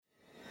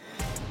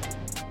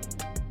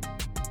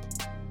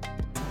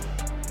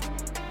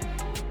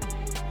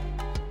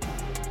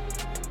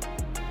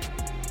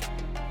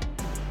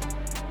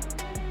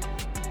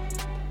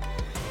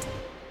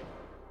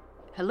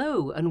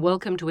Hello and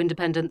welcome to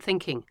Independent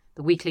Thinking,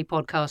 the weekly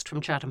podcast from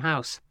Chatham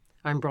House.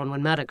 I'm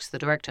Bronwyn Maddox, the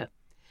director.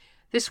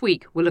 This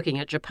week we're looking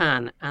at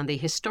Japan and the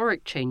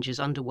historic changes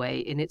underway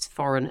in its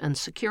foreign and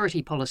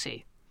security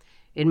policy.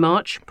 In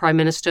March, Prime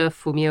Minister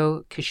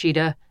Fumio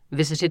Kishida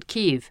visited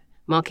Kyiv,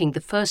 marking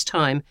the first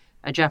time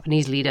a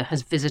Japanese leader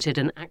has visited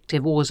an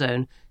active war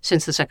zone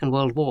since the Second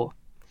World War.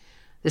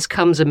 This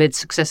comes amid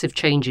successive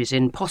changes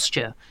in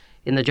posture,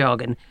 in the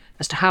jargon,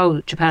 as to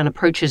how Japan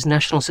approaches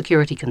national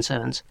security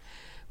concerns.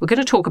 We're going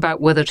to talk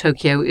about whether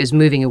Tokyo is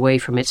moving away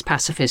from its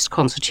pacifist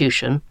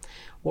constitution,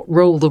 what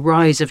role the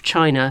rise of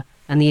China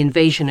and the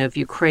invasion of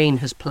Ukraine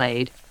has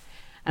played,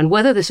 and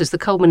whether this is the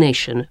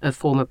culmination of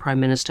former Prime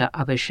Minister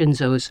Abe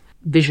Shinzo's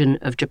vision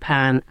of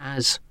Japan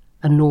as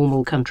a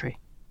normal country.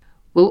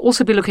 We'll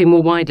also be looking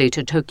more widely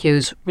to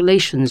Tokyo's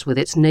relations with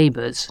its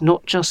neighbours,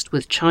 not just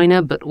with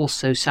China, but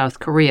also South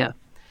Korea.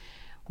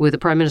 With the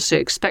Prime Minister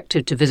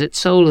expected to visit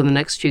Seoul in the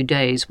next few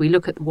days, we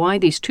look at why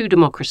these two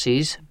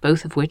democracies,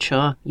 both of which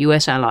are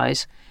US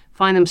allies,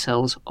 find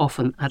themselves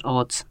often at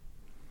odds.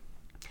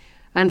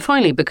 And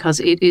finally, because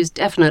it is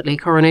definitely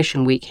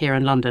Coronation Week here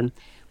in London,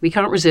 we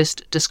can't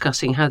resist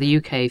discussing how the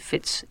UK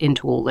fits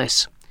into all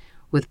this.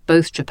 With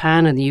both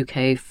Japan and the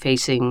UK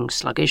facing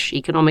sluggish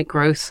economic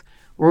growth,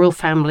 royal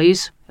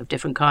families of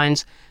different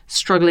kinds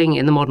struggling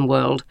in the modern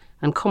world,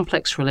 and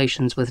complex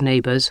relations with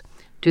neighbours,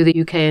 do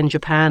the UK and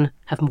Japan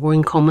have more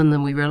in common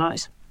than we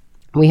realise?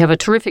 We have a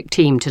terrific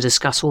team to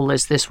discuss all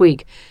this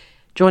week.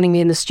 Joining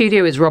me in the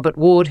studio is Robert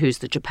Ward, who's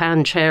the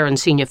Japan Chair and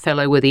Senior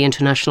Fellow with the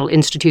International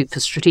Institute for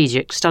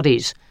Strategic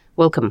Studies.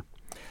 Welcome.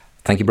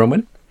 Thank you,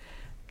 Bronwyn.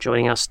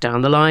 Joining us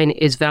down the line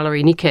is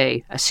Valerie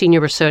Nikkei, a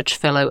Senior Research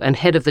Fellow and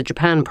Head of the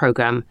Japan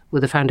Programme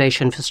with the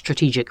Foundation for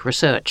Strategic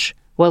Research.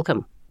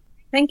 Welcome.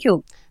 Thank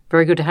you.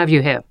 Very good to have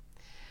you here.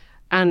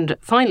 And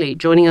finally,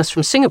 joining us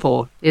from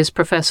Singapore is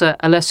Professor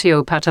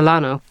Alessio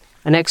Patalano,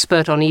 an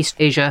expert on East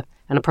Asia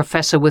and a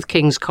professor with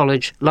King's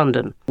College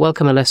London.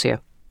 Welcome, Alessio.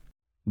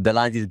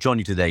 Delighted to join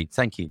you today.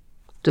 Thank you.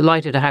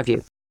 Delighted to have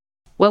you.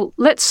 Well,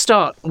 let's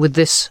start with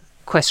this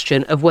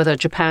question of whether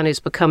Japan is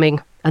becoming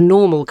a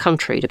normal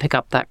country, to pick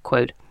up that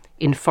quote,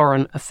 in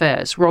foreign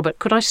affairs. Robert,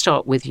 could I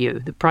start with you?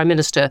 The Prime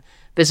Minister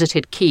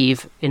visited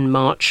Kyiv in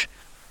March.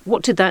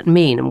 What did that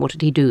mean and what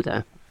did he do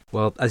there?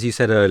 Well, as you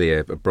said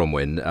earlier,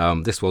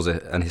 Bronwyn, this was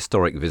an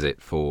historic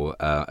visit for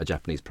a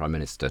Japanese Prime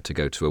Minister to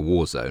go to a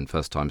war zone,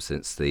 first time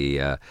since the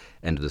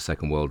end of the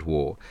Second World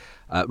War.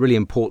 Really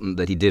important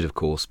that he did, of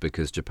course,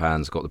 because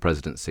Japan's got the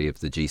presidency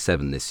of the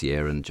G7 this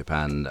year, and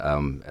Japan,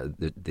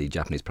 the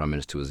Japanese Prime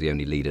Minister was the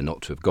only leader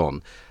not to have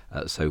gone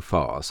so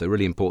far. So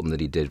really important that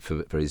he did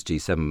for his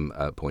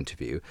G7 point of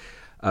view.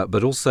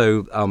 But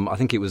also, I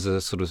think it was a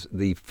sort of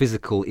the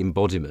physical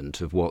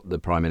embodiment of what the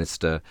Prime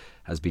Minister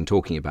has been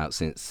talking about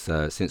since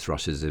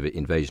Russia's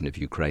invasion of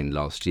Ukraine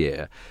last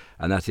year,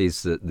 and that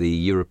is that the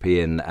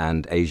European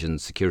and Asian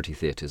security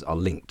theatres are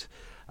linked.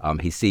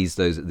 He sees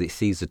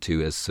the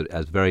two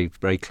as very,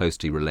 very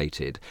closely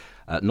related,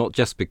 not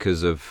just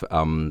because of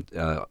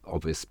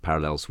obvious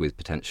parallels with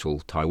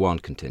potential Taiwan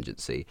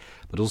contingency,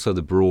 but also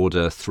the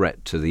broader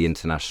threat to the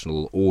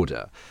international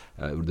order,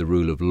 the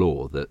rule of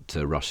law that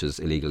Russia's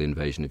illegal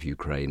invasion of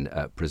Ukraine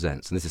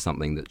presents. And this is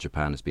something that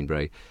Japan has been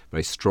very,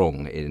 very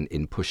strong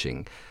in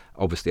pushing,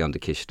 obviously under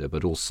Kishida,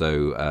 but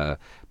also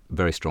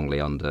very strongly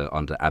under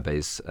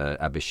Abe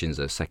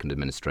Shinzo's second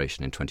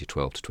administration in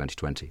 2012 to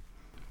 2020.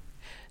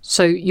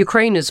 So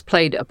Ukraine has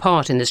played a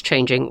part in this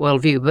changing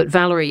worldview, but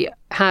Valerie,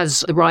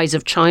 has the rise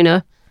of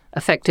China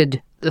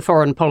affected the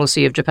foreign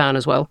policy of Japan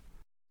as well?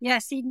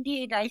 Yes,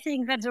 indeed. I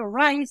think that the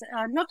rise,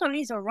 not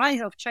only the rise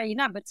of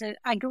China, but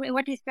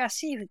what is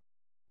perceived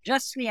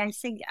justly, I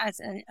think, as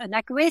an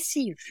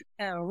aggressive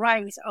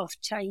rise of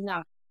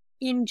China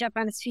in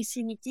Japan's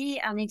vicinity,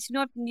 and it's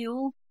not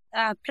new.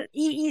 It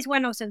is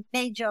one of the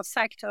major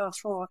factors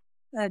for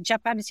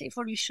Japan's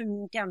evolution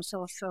in terms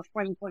of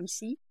foreign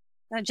policy.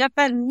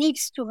 Japan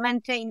needs to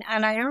maintain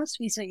alliance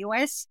with the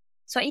US.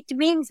 So it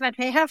means that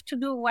they have to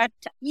do what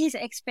is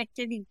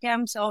expected in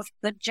terms of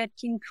budget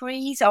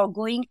increase or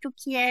going to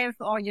Kiev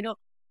or,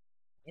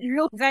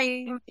 look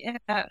very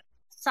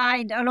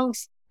side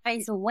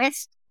alongside the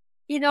West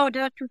in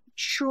order to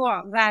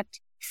ensure that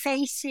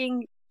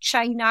facing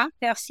China,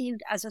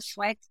 perceived as a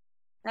threat,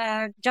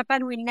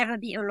 Japan will never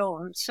be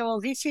alone. So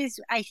this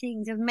is, I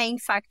think, the main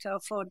factor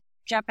for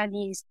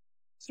Japanese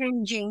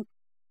changing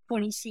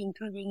policy,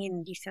 including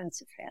in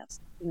defense affairs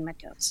in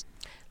matters.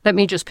 Let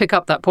me just pick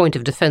up that point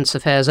of defense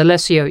affairs.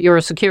 Alessio, you're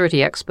a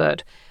security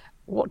expert.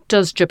 What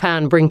does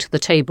Japan bring to the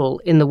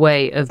table in the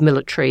way of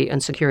military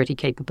and security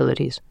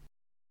capabilities?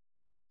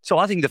 So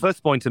I think the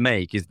first point to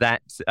make is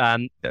that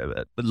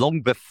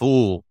long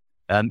before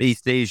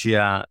East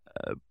Asia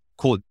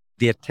caught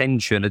the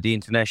attention at the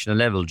international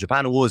level,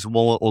 Japan was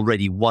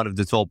already one of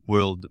the top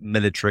world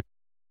military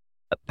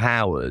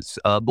powers.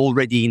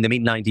 Already in the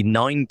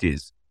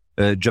mid-1990s,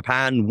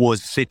 Japan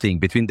was sitting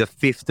between the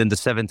fifth and the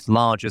seventh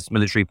largest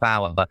military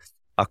power,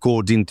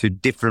 according to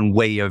different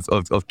way of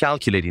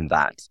calculating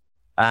that.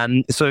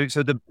 So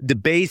the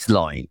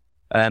baseline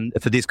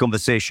for this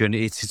conversation,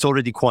 it's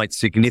already quite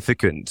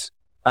significant.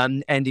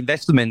 And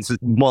investments,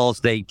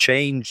 whilst they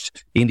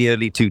changed in the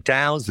early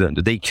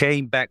 2000s, they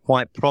came back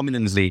quite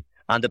prominently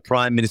under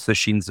Prime Minister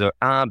Shinzo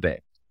Abe.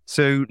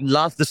 So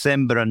last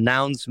December,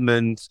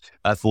 announcement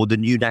for the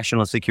new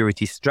national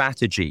security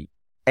strategy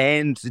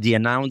and the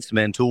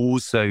announcement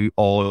also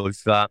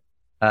of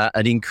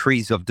an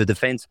increase of the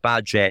defense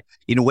budget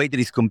in a way that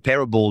is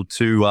comparable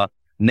to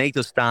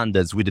NATO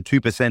standards with the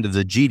 2% of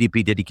the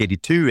GDP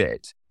dedicated to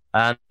it.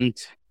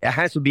 It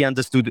has to be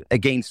understood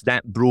against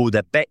that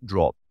broader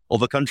backdrop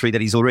of a country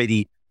that is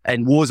already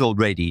and was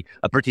already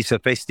a pretty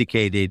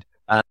sophisticated,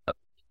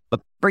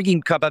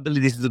 bringing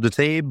capabilities to the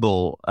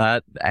table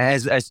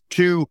has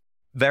two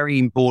very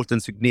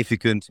important,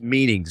 significant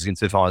meanings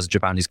insofar as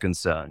Japan is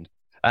concerned.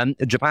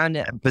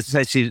 Japan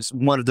possesses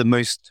one of the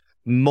most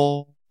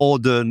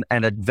modern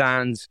and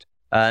advanced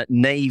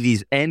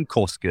navies and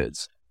coast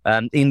guards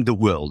in the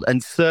world,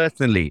 and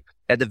certainly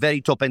at the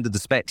very top end of the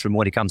spectrum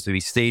when it comes to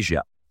East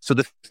Asia. So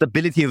the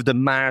stability of the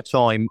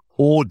maritime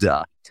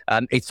order,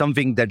 it's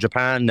something that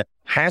Japan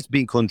has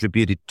been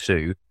contributed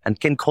to and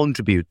can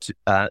contribute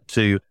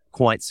to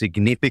quite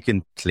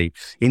significantly.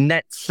 In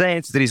that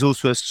sense, there is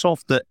also a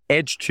softer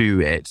edge to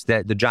it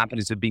that the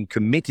Japanese have been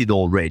committed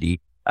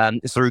already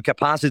through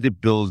capacity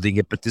building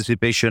and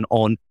participation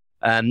on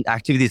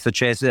activities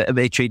such as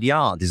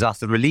HADR,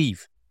 disaster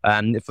relief,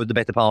 for the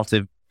better part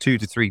of 2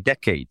 to 3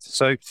 decades.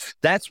 So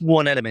that's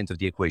one element of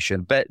the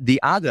equation. But the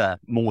other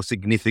more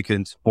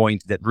significant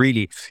point that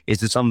really is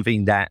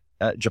something that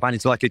Japan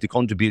is likely to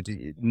contribute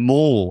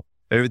more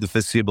over the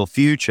foreseeable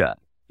future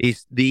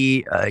is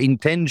the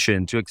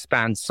intention to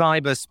expand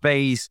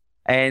cyberspace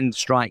and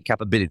strike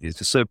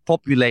capabilities. So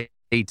populate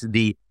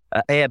the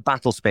air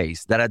battle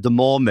space that at the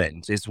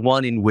moment is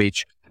one in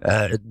which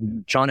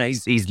China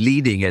is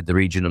leading at the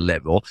regional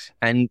level.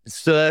 And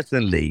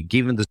certainly,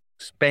 given the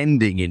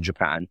spending in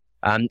Japan,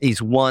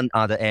 is one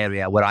other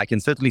area where I can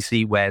certainly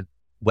see where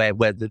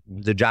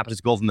the Japanese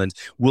government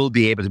will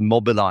be able to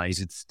mobilize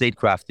its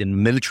statecraft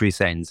in military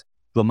sense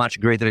to a much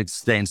greater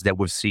extent than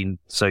we've seen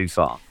so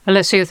far.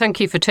 Alessio, thank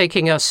you for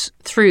taking us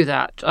through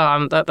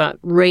that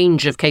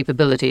range of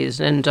capabilities,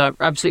 and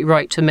absolutely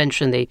right to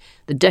mention the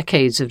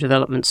decades of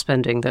development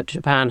spending that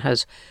Japan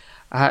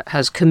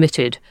has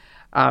committed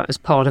as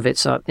part of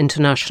its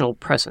international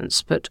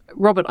presence. But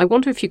Robert, I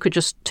wonder if you could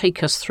just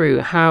take us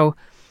through how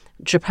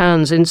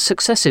Japan's in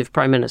successive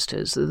prime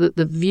ministers,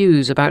 the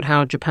views about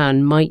how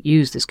Japan might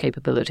use this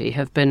capability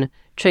have been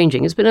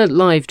changing. It's been a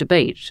live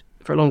debate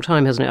for a long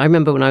time, hasn't it? I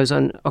remember when I was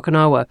on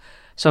Okinawa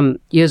some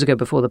years ago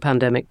before the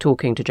pandemic,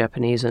 talking to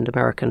Japanese and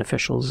American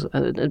officials,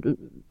 a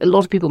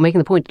lot of people making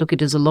the point, look,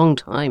 it is a long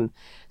time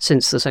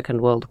since the Second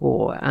World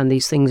War, and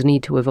these things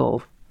need to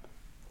evolve.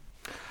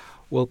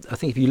 Well, I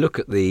think if you look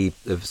at the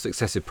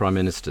successive prime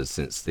ministers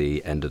since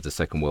the end of the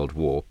Second World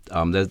War,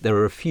 there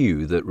are a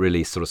few that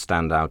really sort of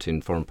stand out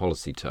in foreign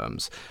policy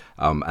terms,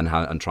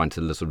 and trying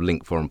to sort of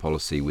link foreign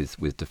policy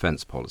with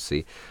defence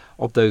policy.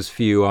 Of those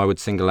few, I would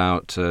single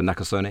out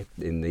Nakasone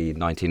in the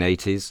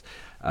 1980s.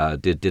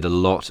 Did a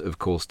lot, of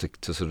course, to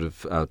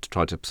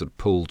try to sort of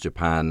pull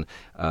Japan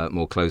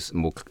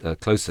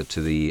closer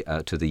to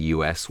the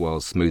US, while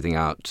smoothing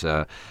out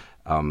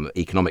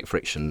economic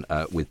friction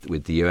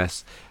with the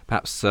US.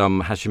 Perhaps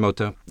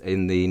Hashimoto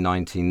in the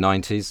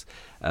 1990s.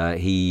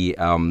 He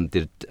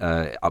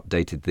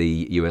updated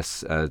the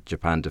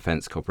US-Japan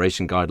Defence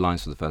Cooperation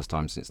Guidelines for the first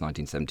time since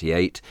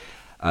 1978.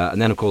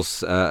 And then, of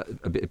course, a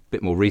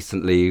bit more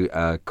recently,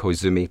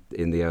 Koizumi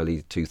in the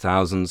early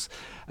 2000s.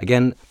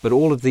 Again, but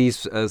all of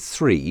these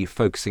three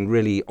focusing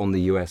really on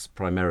the US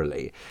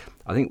primarily.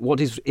 I think what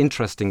is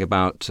interesting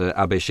about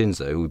Abe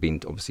Shinzo, who we've been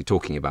obviously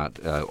talking about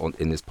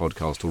in this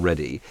podcast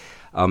already,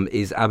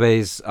 is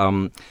Abe's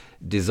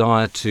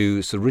desire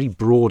to sort of really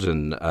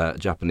broaden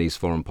Japanese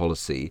foreign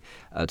policy,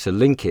 to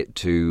link it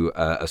to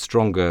a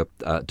stronger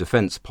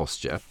defence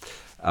posture,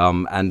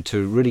 and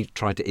to really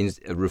try to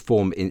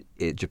reform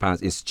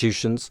Japan's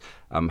institutions,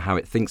 how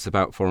it thinks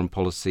about foreign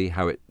policy,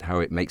 how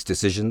it makes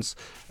decisions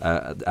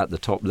at the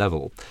top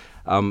level.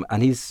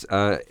 And he's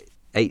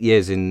 8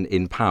 years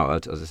in power,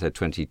 as I said,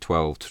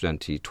 2012 to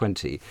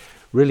 2020,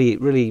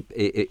 really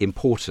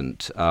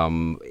important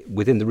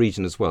within the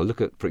region as well.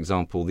 Look at, for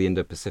example, the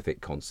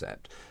Indo-Pacific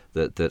concept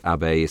that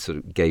Abe sort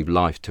of gave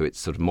life to its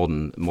sort of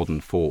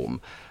modern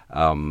form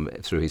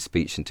through his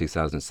speech in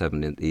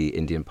 2007 in the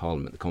Indian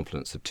Parliament, the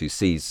Confluence of Two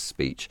Seas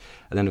speech.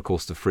 And then, of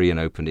course, the free and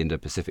open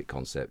Indo-Pacific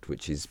concept,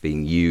 which is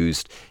being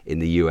used in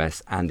the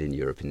US and in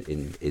Europe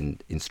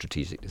in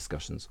strategic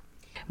discussions.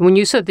 When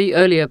you said the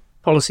earlier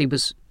policy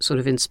was sort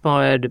of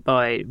inspired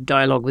by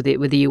dialogue with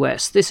the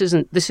US, this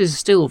is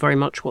still very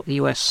much what the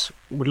US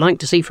would like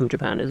to see from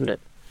Japan, isn't it?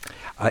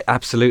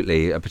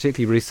 Absolutely,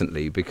 particularly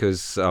recently,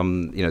 because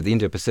the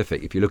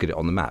Indo-Pacific, if you look at it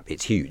on the map,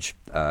 it's huge,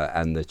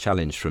 and the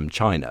challenge from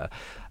China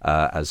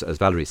as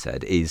Valerie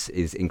said, is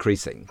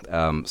increasing.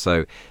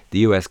 So the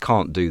US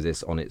can't do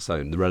this on its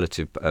own. The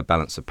relative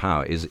balance of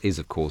power is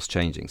of course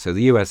changing. So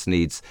the US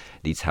needs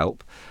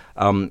help.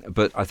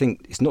 But I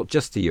think it's not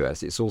just the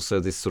US; it's also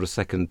this sort of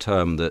second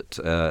term that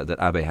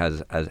Abe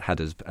has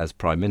had as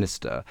prime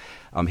minister.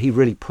 He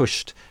really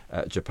pushed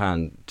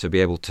Japan to be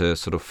able to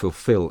sort of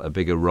fulfill a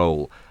bigger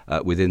role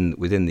within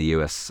the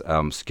US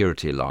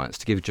security alliance,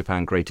 to give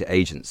Japan greater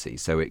agency,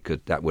 so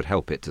that would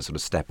help it to sort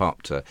of step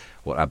up to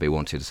what Abe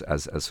wanted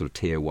as sort of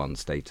tier 1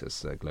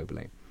 status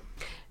globally.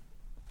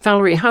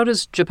 Valerie, how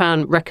does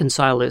Japan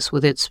reconcile this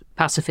with its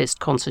pacifist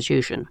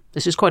constitution?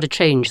 This is quite a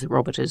change that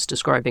Robert is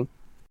describing.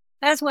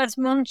 As was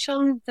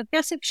mentioned, the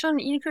perception,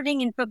 including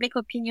in public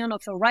opinion,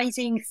 of a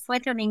rising,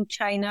 threatening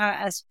China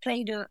has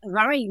played a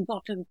very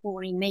important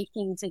role in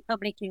making the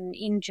public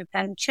in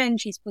Japan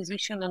change its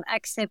position and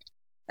accept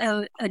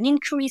an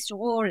increased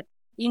role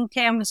in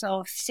terms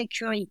of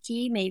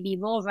security, maybe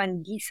more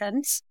than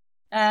defense.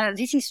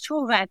 This is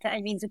true that,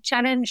 the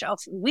challenge of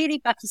really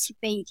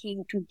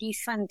participating to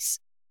defense,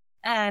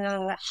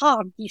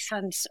 hard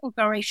defense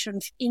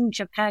operations in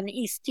Japan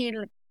is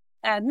still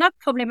not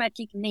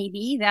problematic,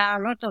 maybe. There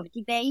are a lot of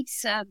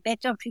debates,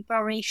 better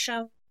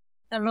preparation,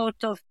 a lot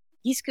of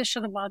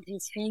discussion about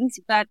these things,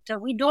 but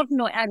we don't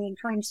know.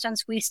 For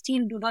instance, we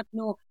still do not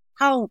know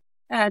how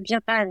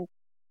Japan,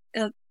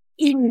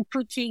 in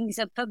putting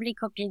the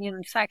public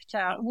opinion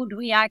factor, would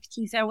react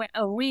if there were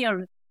a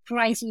real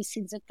crisis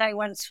in the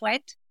Taiwan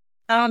threat,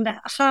 and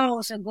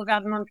how the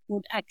government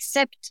would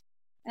accept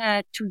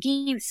to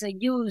give the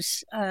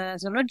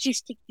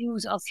logistic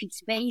use of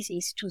its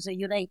bases to the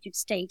United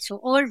States. So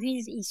all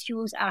these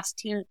issues are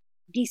still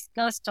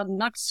discussed and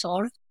not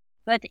solved.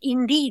 But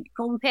indeed,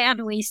 compared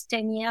with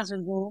 10 years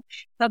ago,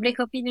 public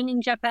opinion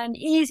in Japan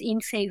is in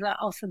favor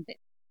of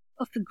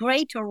a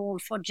greater role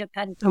for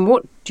Japan. And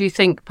what do you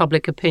think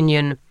public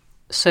opinion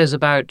says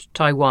about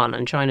Taiwan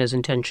and China's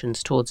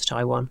intentions towards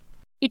Taiwan?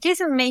 It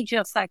is a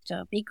major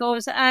factor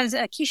because, as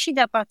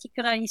Kishida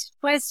particularly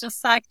stressed the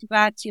fact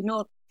that,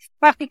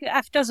 particularly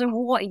after the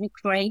war in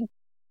Ukraine,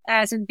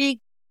 the big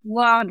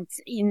word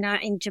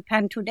in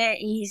Japan today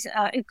is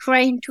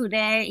Ukraine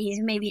today is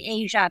maybe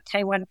Asia,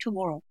 Taiwan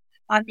tomorrow.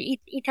 And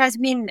it has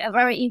been a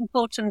very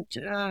important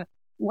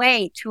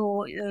way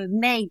to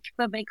make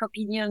public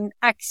opinion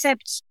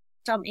accept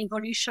some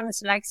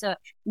evolutions, like the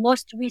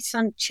most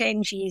recent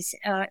changes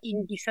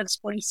in defense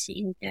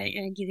policy,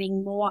 in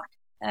giving more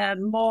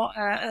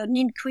an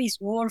increased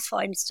role,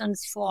 for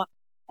instance, for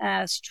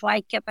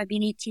strike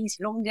capabilities,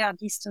 longer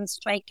distance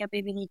strike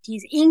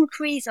capabilities,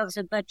 increase of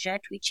the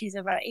budget, which is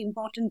a very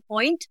important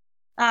point.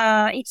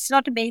 It's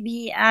not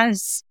maybe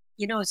as,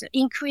 the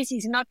increase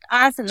is not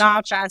as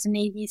large as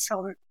maybe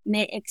some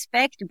may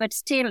expect, but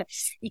still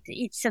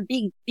it's a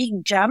big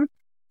jump,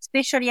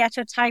 especially at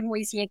a time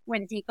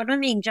when the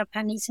economy in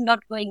Japan is not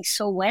going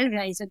so well.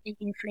 There is a big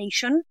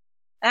inflation.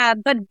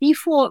 But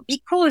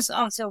because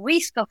of the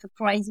risk of a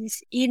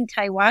crisis in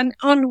Taiwan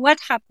and what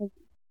happened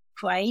in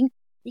Ukraine,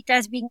 it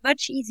has been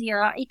much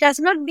easier. It has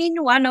not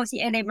been one of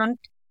the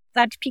elements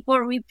that people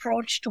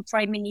reproach to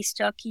Prime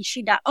Minister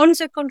Kishida. On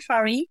the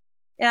contrary,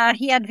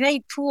 he had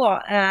very poor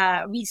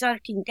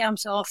result in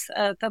terms of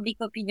public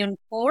opinion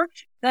poll,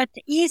 but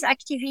his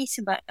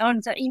activism on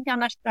the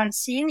international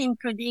scene,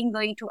 including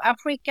going to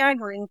Africa,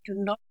 going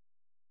to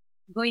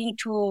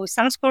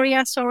South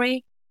Korea,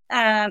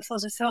 for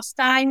the first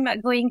time,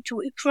 going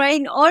to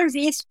Ukraine, all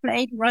this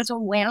played rather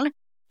well.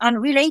 And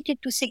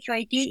related to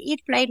security,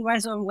 it played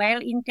rather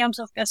well in terms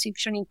of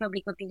perception in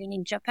public opinion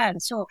in Japan.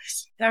 So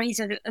there is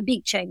a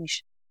big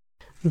change.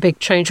 Big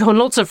change on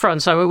lots of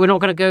fronts. So we're not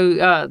going to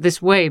go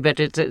this way, but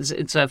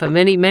it's for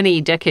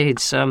many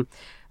decades.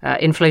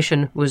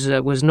 Inflation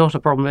was not a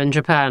problem in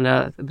Japan.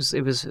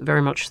 It was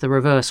very much the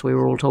reverse we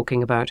were all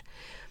talking about.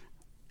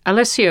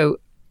 Alessio,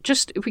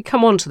 just if we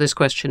come on to this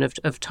question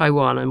of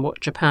Taiwan and what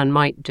Japan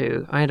might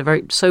do, I had a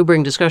very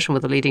sobering discussion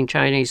with a leading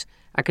Chinese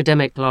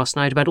academic last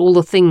night about all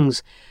the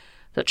things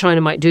that China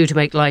might do to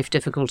make life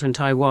difficult in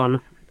Taiwan,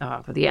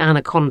 the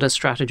Anaconda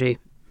strategy,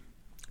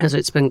 as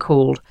it's been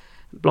called,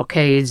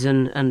 blockades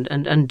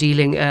and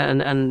dealing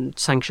and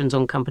sanctions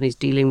on companies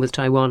dealing with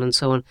Taiwan and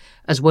so on,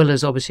 as well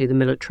as obviously the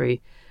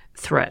military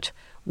threat.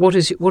 What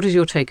is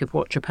your take of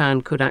what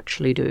Japan could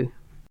actually do?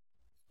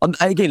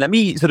 Again, let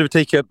me sort of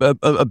take a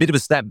bit of a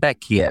step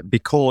back here,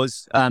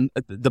 because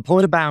the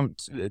point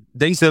about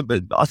there's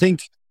I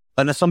think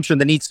an assumption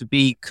that needs to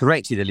be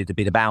corrected a little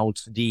bit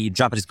about the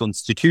Japanese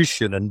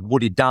constitution and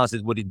what it does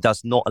and what it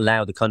does not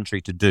allow the country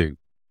to do.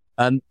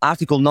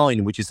 Article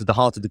 9, which is at the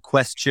heart of the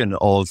question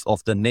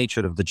of the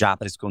nature of the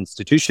Japanese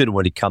constitution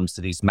when it comes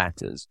to these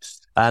matters,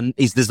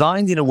 was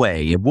designed in a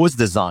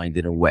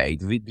way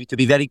to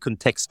be very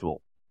contextual.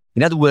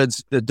 In other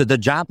words, the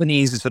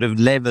Japanese sort of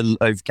level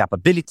of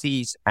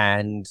capabilities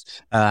and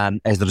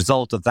as a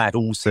result of that,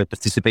 also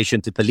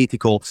participation to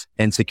political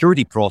and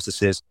security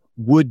processes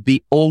would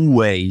be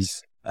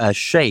always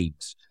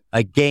shaped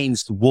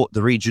against what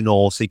the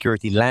regional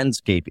security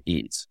landscape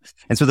is.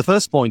 And so the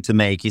first point to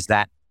make is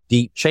that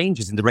the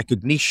changes in the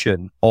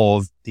recognition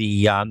of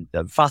the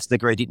fast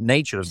degraded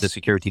nature of the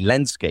security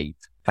landscape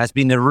has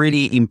been a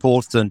really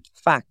important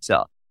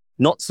factor,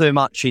 not so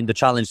much in the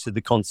challenge to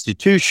the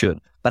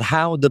constitution, but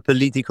how the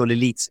political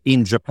elites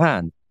in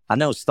Japan are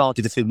now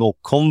starting to feel more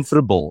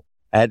comfortable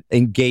at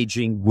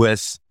engaging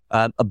with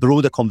a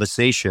broader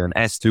conversation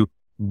as to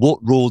what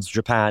roles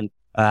Japan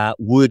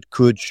would,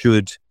 could,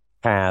 should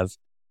have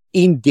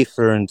in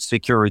different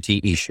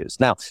security issues.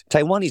 Now,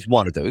 Taiwan is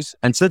one of those,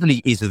 and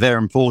certainly is a very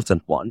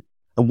important one.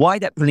 And why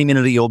that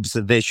preliminary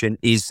observation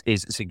is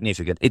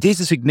significant? It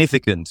is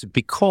significant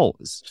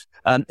because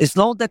it's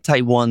not that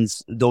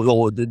Taiwan's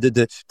or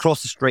the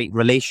cross-strait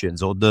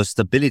relations or the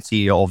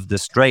stability of the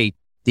strait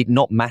did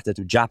not matter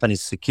to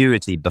Japanese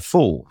security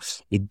before.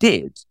 It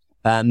did.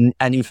 And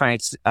in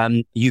fact,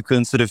 you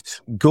can sort of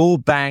go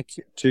back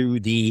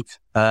to the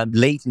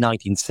late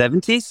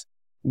 1970s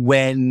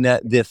when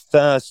the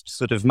first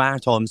sort of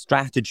maritime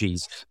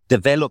strategies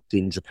developed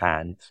in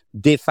Japan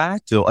de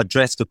facto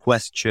addressed the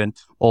question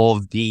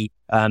of the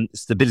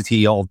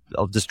stability of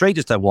the Strait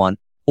of Taiwan,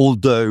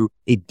 although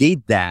it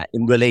did that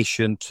in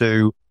relation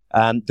to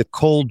the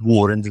Cold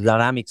War and the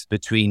dynamics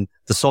between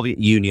the Soviet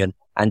Union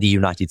and the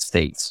United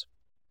States.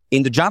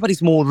 In the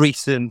Japanese more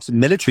recent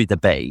military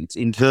debate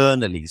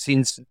internally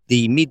since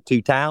the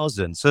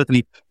mid-2000s,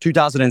 certainly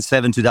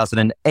 2007,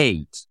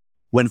 2008,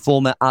 when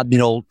former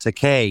Admiral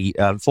Takei,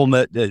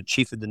 former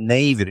chief of the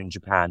Navy in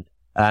Japan,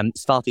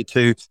 started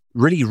to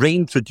really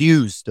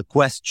reintroduce the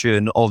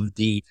question of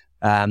the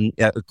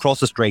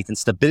across the strait and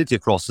stability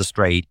across the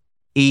strait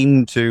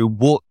into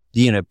what,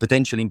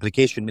 potential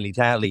implication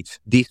militarily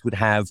this would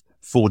have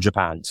for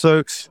Japan.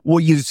 So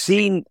what you've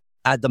seen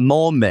at the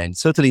moment,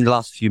 certainly in the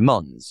last few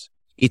months,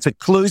 it's a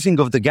closing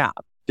of the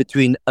gap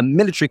between a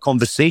military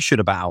conversation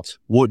about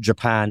what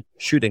Japan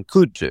should and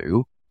could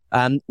do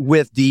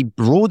with the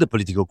broader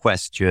political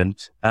question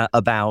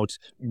about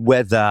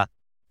whether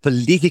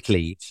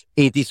politically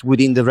it is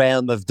within the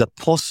realm of the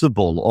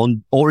possible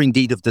or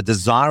indeed of the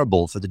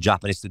desirable for the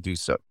Japanese to do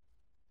so.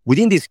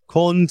 Within this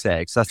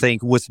context, I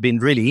think what's been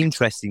really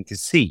interesting to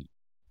see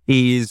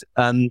is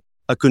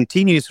a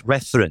continuous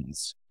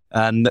reference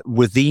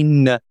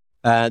within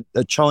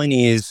the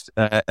Chinese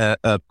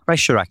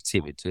pressure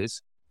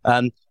activities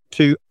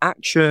to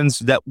actions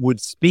that would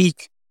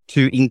speak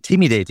to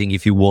intimidating,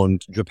 if you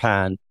want,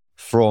 Japan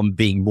from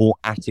being more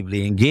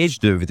actively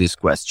engaged over this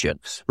question.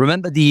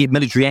 Remember the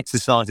military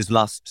exercises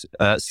last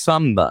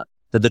summer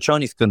that the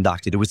Chinese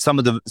conducted with some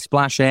of the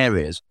splash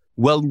areas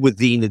well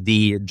within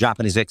the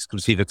Japanese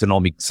exclusive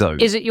economic zone.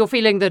 Is it your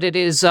feeling that it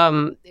is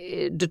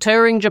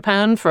deterring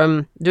Japan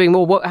from doing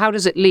more? How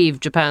does it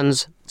leave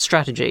Japan's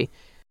strategy?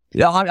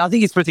 Yeah, I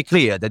think it's pretty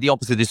clear that the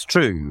opposite is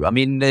true. I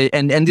mean,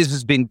 and this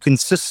has been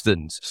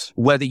consistent,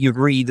 whether you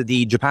read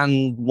the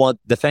Japan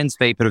defense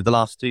paper of the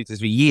last 2 to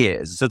 3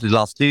 years, certainly the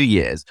last 2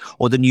 years,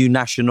 or the new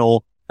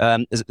national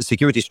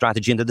security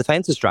strategy and the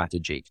defense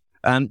strategy.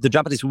 The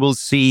Japanese will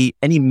see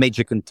any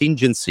major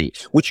contingency,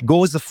 which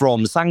goes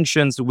from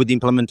sanctions with the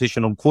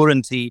implementation of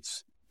quarantine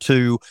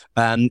to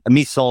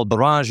missile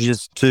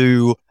barrages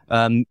to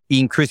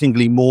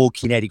increasingly more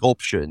kinetic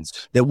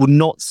options that would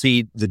not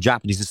see the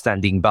Japanese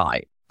standing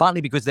by.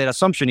 Partly because their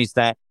assumption is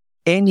that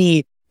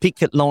any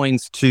picket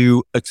lines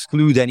to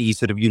exclude any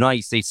sort of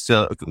United States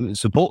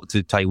support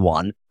to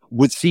Taiwan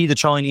would see the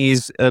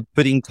Chinese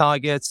putting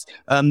targets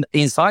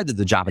inside of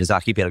the Japanese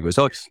archipelago.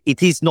 So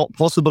it is not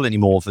possible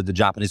anymore for the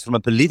Japanese, from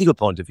a political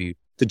point of view,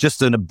 to just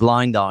turn a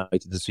blind eye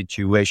to the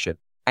situation.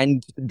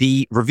 And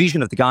the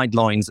revision of the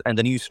guidelines and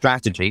the new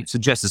strategy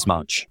suggests as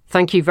much.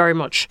 Thank you very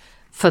much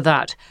for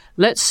that.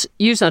 Let's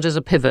use that as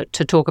a pivot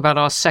to talk about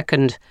our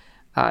second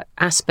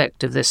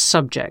aspect of this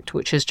subject,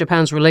 which is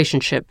Japan's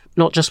relationship,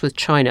 not just with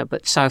China,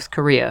 but South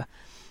Korea.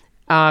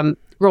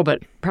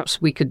 Robert, perhaps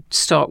we could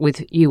start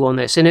with you on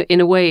this. In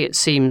a way, it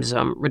seems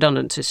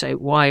redundant to say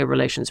why are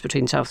relations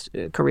between South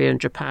Korea and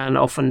Japan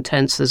often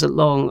tense. There's a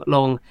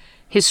long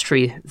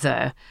history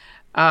there.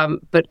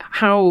 But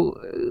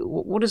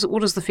what is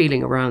the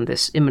feeling around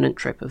this imminent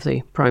trip of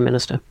the Prime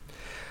Minister?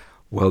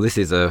 Well, this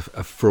is a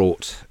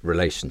fraught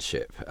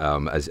relationship.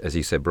 As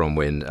you said,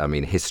 Bronwyn, I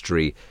mean,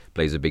 history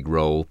plays a big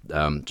role.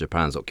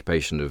 Japan's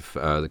occupation of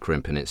the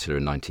Korean Peninsula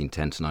in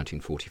 1910 to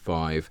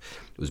 1945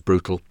 was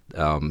brutal,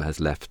 has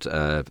left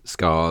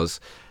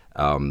scars,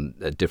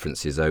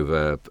 differences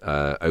over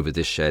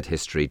this shared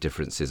history,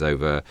 differences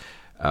over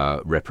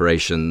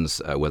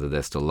reparations, whether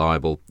they're still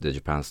liable,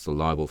 Japan's still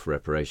liable for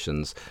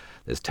reparations.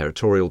 There's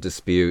territorial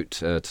dispute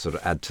to sort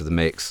of add to the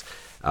mix.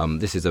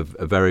 This is a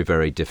very,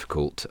 very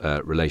difficult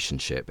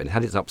relationship. It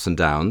had its ups and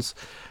downs.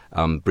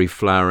 Brief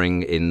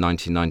flowering in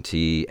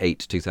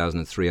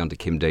 1998-2003 under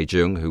Kim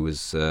Dae-jung, who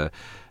was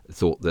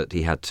thought that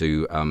he had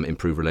to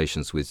improve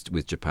relations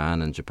with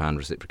Japan, and Japan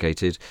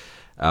reciprocated.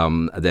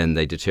 Then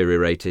they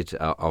deteriorated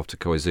after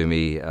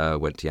Koizumi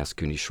went to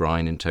Yasukuni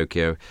Shrine in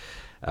Tokyo.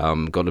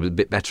 got a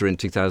bit better in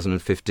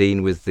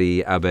 2015 with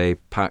the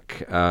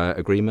Abe-Pak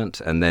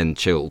agreement, and then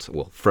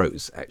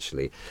froze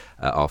actually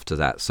after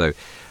that. So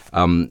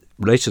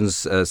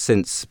relations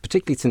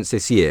particularly since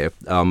this year,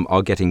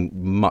 are getting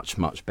much,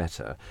 much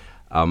better.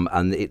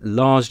 And it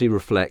largely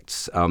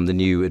reflects the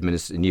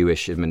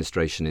newish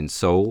administration in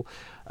Seoul,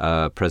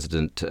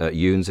 President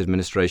Yoon's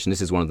administration.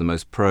 This is one of the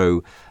most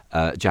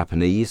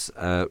pro-Japanese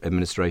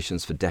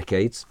administrations for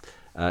decades.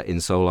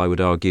 In Seoul, I would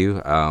argue,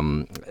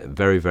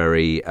 very,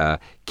 very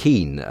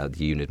keen. The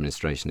Yoon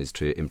administration is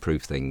to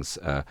improve things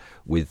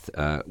with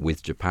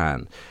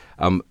Japan.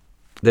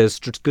 There's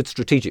good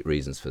strategic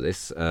reasons for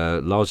this.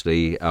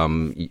 Largely,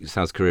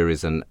 South Korea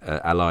is an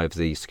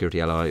security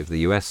ally of the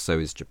US, so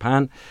is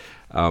Japan.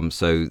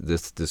 So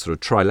this sort of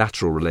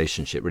trilateral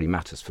relationship really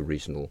matters for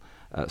regional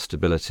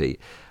stability.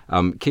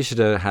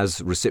 Kishida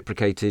has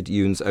reciprocated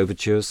Yoon's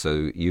overtures.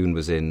 So Yoon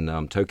was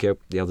in Tokyo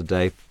the other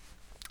day.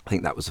 I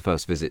think that was the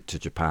first visit to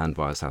Japan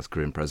by a South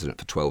Korean president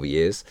for 12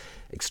 years.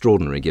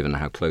 Extraordinary, given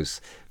how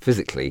close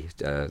physically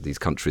these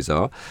countries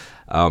are.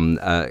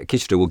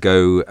 Kishida will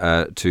go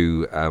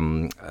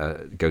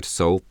to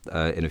Seoul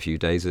in a few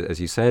days,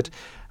 as you said.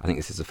 I think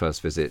this is the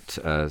first visit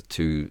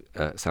to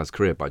South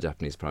Korea by a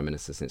Japanese Prime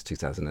Minister since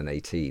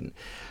 2018.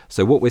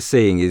 So what we're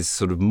seeing is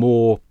sort of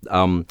more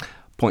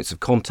points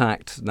of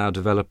contact now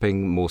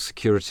developing, more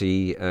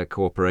security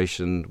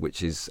cooperation,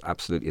 which is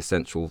absolutely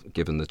essential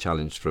given the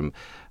challenge from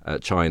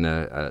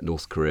China,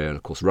 North Korea, and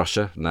of course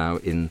Russia now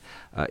in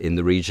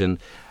the region.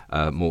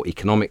 More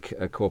economic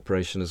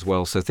cooperation as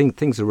well. So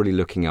things are really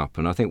looking up.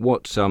 And I think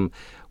what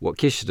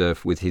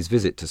Kishida, with his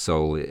visit to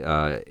Seoul,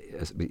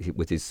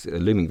 with his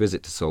looming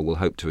visit to Seoul, will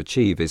hope to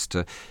achieve is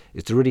to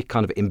really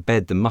kind of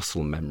embed the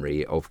muscle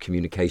memory of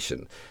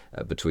communication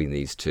between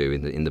these two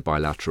in the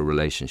bilateral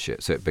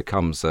relationship. So it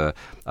becomes a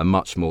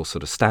much more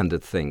sort of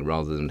standard thing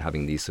rather than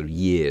having these sort of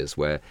years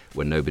where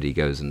nobody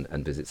goes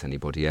and visits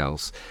anybody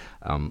else.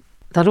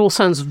 That all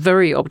sounds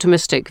very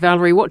optimistic.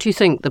 Valerie, what do you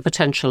think the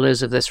potential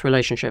is of this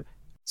relationship?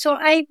 So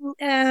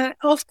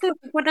of course,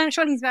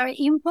 potential is very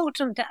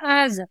important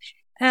as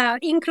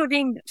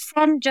including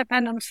from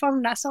Japan and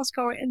from South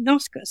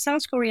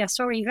Korea,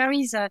 there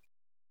is a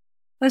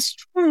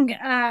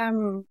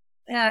strong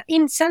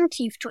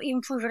incentive to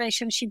improve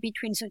relationship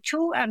between the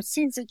two. And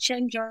since the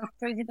change of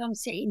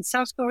presidency in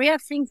South Korea,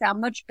 things are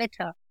much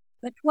better.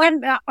 But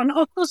and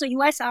of course, the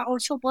US are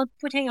also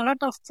putting a lot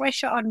of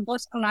pressure on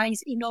both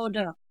allies in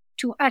order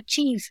to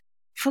achieve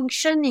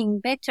functioning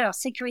better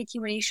security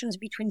relations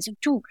between the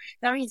two.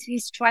 There is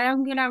this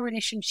triangular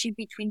relationship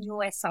between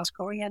US, South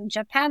Korea, and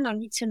Japan,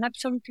 and it's an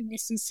absolute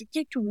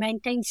necessity to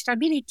maintain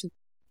stability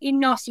in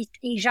Northeast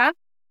Asia.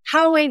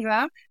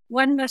 However,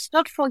 one must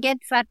not forget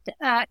that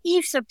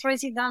if the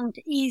president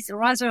is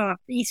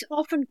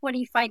often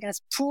qualified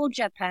as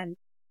pro-Japan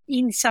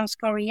in South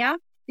Korea,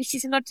 this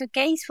is not the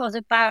case for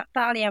the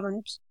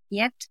parliament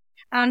yet.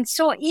 And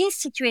so his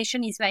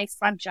situation is very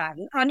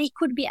fragile, and he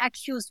could be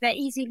accused very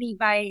easily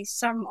by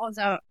some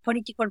other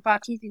political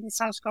parties in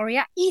South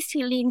Korea if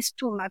he leans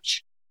too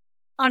much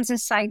on the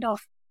side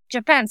of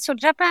Japan. So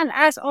Japan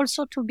has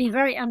also to be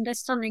very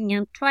understanding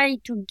and try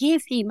to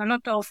give him a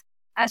lot of,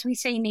 as we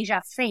say in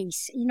Asia,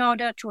 face in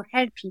order to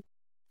help him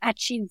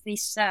achieve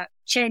this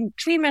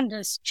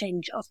tremendous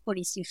change of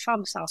policy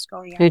from South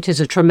Korea. It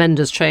is a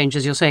tremendous change,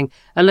 as you're saying.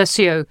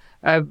 Alessio,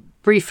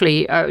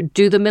 briefly,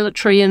 do the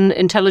military and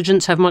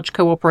intelligence have much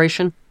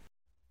cooperation?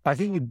 I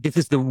think this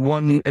is the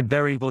one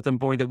very important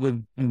point that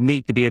will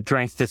need to be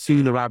addressed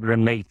sooner rather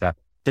than later.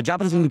 The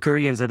Japanese and the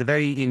Koreans had a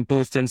very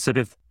important sort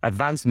of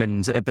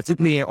advancement,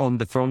 particularly on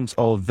the front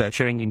of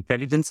sharing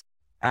intelligence.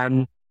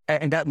 And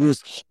that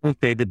was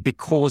halted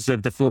because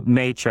of the full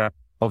nature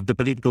of the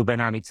political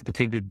dynamics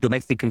between the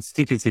domestic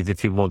constituencies,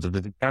 if you want, of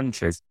the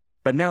countries.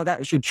 But now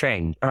that should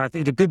change. And I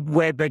think a good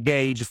web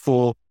gauge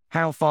for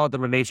how far the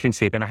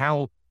relationship and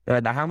how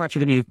much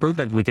of an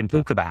improvement we can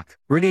talk about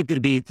really going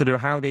to be sort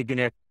of how they're going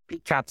to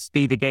pick up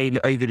speed again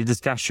over the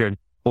discussion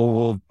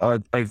of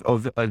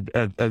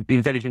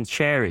intelligence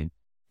sharing.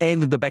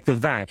 And the back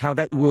of that, how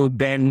that will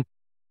then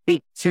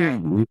speak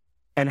to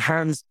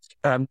enhance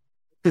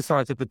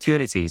exercise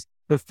opportunities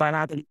for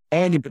finality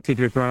and in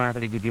particular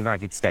finality with the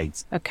United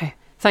States. Okay,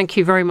 thank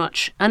you very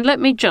much. And let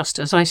me just,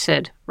 as I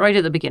said right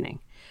at the beginning,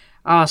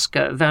 ask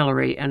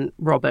Valerie and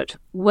Robert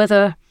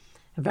whether,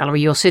 Valerie,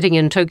 you're sitting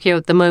in Tokyo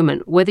at the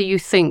moment, whether you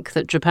think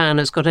that Japan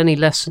has got any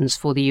lessons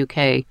for the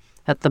UK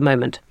at the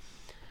moment,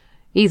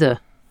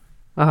 either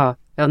on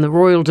the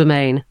royal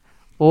domain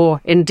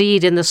or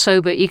indeed in the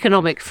sober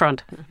economic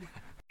front.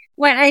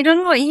 Well, I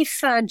don't know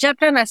if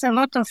Japan has a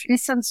lot of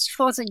lessons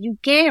for the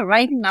UK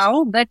right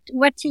now, but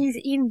what is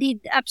indeed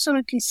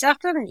absolutely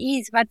certain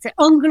is that the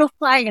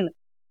Anglophile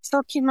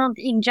sentiment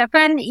in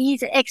Japan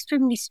is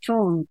extremely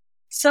strong.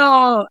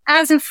 So,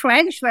 as a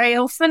French, very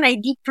often I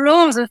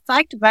deplore the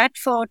fact that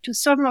to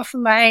some of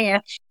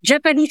my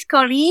Japanese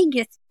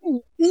colleagues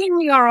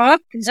in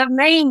Europe,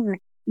 the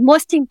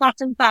most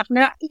important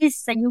partner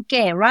is the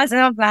UK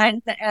rather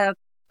than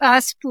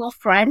us poor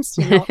France,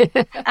 you know.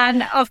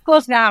 And of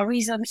course, there are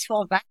reasons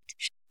for that.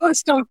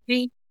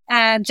 Constantly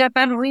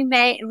Japan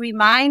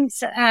reminds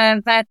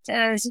that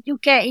the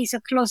UK is the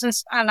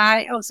closest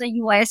ally of the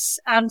US,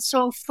 and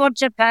so for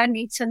Japan,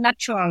 it's a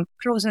natural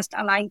closest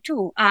ally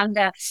too. And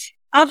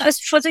as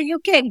for the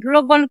UK,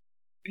 global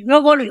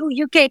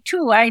UK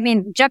too. I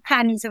mean,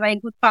 Japan is a very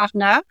good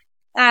partner.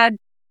 The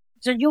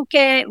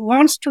UK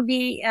wants to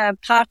be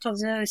part of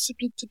the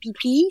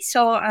CPTPP,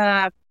 so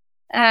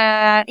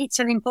it's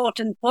an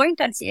important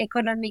point at the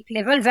economic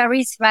level. There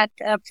is that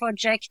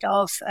project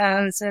of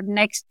the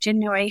next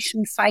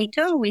generation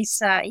fighter with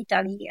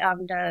Italy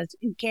and the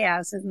UK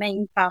as the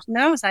main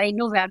partners. I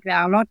know that there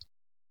are a lot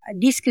of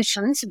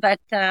discussions,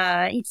 but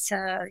it's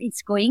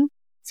going.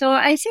 So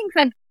I think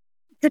that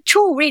the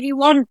two really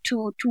want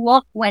to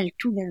work well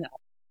together.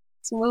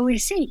 So we will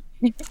see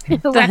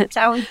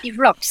how it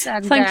develops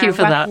and Thank you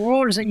for that. What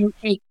role the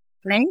UK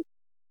play.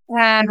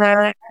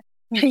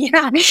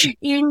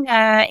 In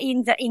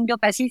the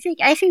Indo-Pacific,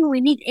 I think we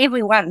need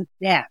everyone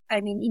there.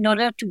 I mean, in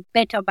order to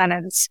better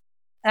balance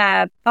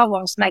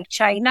powers like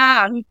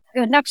China, and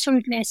an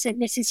absolute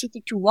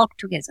necessity to work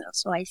together.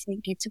 So I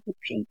think it's a good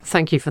thing.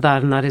 Thank you for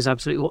that, and that is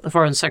absolutely what the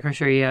Foreign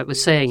Secretary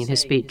was saying in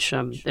his speech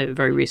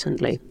very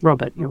recently.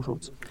 Robert, your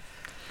thoughts?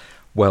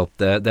 Well,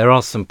 there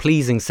are some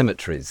pleasing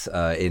symmetries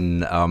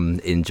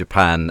in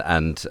Japan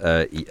and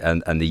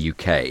the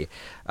UK.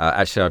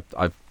 Actually,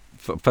 I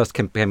first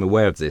became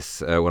aware of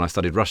this when I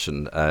studied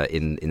Russian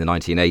in the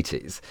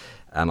 1980s,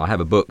 and I have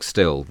a book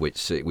still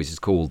which is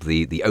called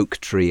the Oak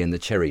Tree and the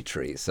Cherry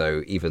Tree.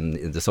 So even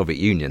in the Soviet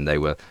Union, they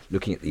were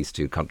looking at these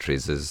two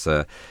countries as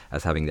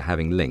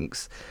having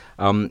links.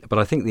 But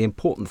I think the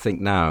important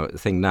thing now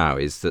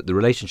is that the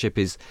relationship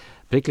is,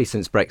 particularly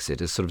since Brexit,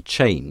 has sort of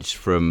changed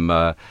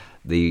from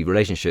the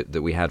relationship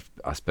that we had,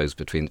 I suppose,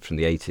 from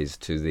the 80s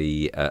to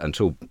the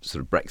until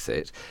sort of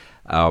Brexit,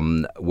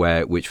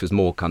 which was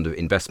more kind of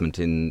investment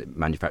in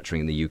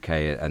manufacturing in the UK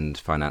and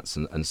finance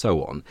and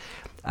so on.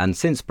 And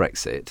since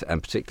Brexit,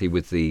 and particularly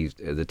with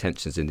the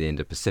tensions in the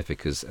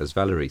Indo-Pacific, as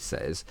Valerie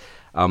says,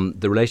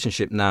 the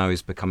relationship now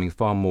is becoming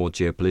far more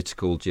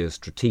geopolitical,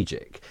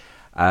 geostrategic.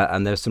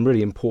 And there's some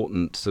really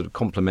important sort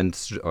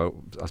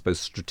of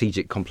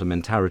strategic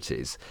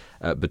complementarities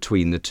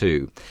between the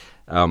two.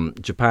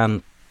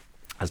 Japan,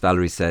 as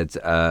Valerie said,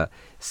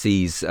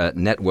 sees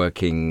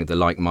networking the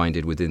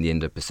like-minded within the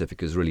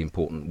Indo-Pacific as a really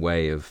important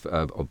way of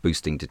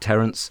boosting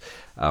deterrence,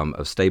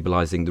 of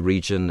stabilizing the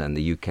region, and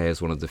the UK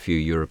as one of the few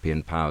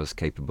European powers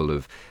capable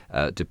of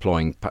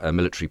deploying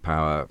military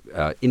power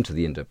into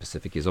the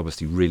Indo-Pacific is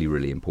obviously really,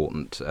 really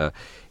important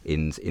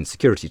in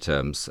security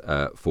terms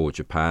for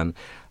Japan.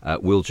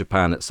 Will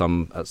Japan at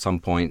some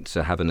point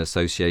have an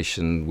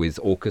association with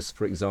AUKUS,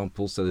 for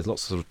example? So there's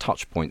lots of sort of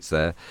touch points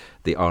there.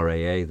 The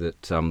RAA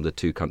that the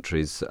two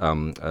countries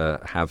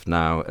have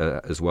now,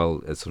 as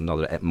well as sort of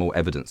another more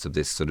evidence of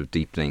this sort of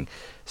deepening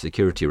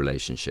security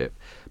relationship.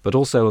 But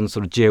also on the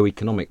sort of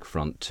geo-economic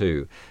front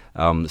too.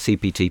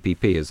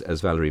 CPTPP,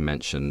 as Valerie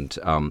mentioned,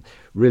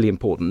 really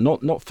important,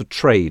 not for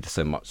trade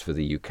so much for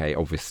the UK,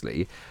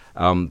 obviously,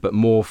 but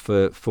more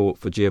for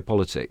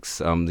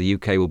geopolitics. The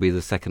UK will be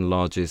the second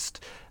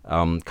largest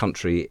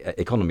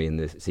economy in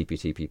the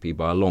CPTPP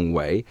by a long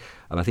way,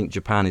 and I think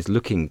Japan is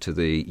looking to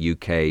the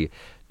UK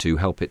to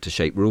help it to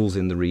shape rules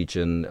in the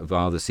region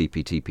via the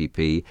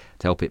CPTPP,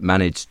 to help it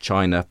manage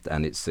China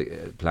and its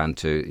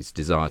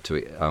desire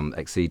to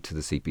accede to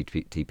the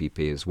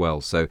CPTPP as well.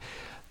 So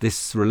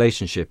this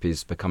relationship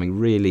is becoming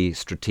really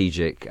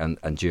strategic and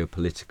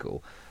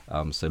geopolitical.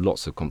 So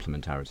lots of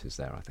complementarities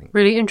there, I think.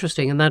 Really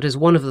interesting, and that is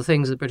one of the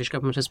things the British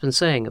government has been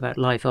saying about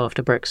life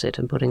after Brexit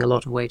and putting a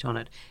lot of weight on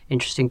it.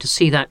 Interesting to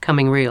see that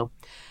coming real.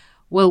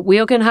 Well, we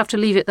are going to have to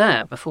leave it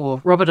there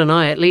before Robert and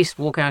I at least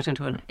walk out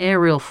into an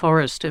aerial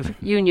forest of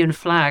Union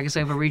flags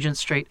over Regent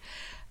Street.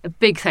 A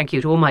big thank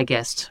you to all my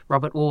guests,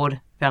 Robert Ward,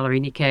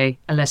 Valerie Niquet,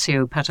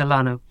 Alessio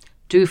Patalano.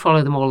 Do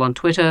follow them all on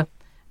Twitter,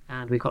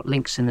 and we've got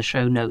links in the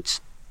show notes.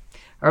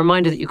 A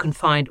reminder that you can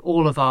find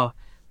all of our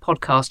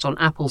podcasts on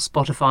Apple,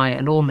 Spotify,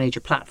 and all major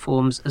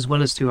platforms, as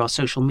well as through our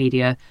social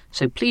media.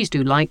 So please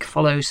do like,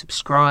 follow,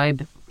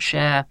 subscribe,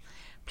 share.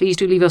 Please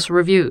do leave us a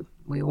review.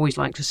 We always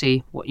like to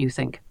see what you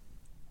think.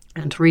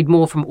 And to read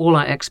more from all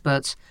our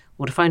experts,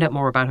 or to find out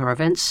more about our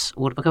events,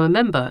 or to become a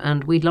member,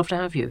 and we'd love to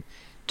have you,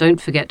 don't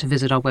forget to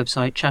visit our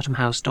website,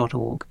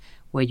 chathamhouse.org,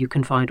 where you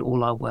can find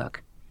all our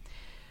work.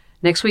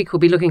 Next week, we'll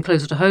be looking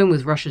closer to home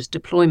with Russia's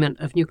deployment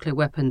of nuclear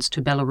weapons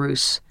to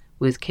Belarus,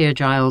 with Keir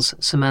Giles,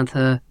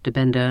 Samantha de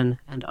Bendern,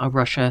 and our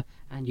Russia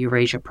and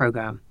Eurasia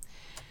programme.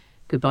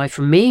 Goodbye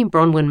from me,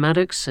 Bronwyn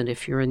Maddox, and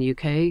if you're in the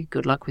UK,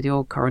 good luck with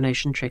your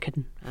coronation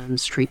chicken and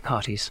street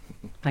parties.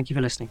 Thank you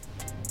for listening.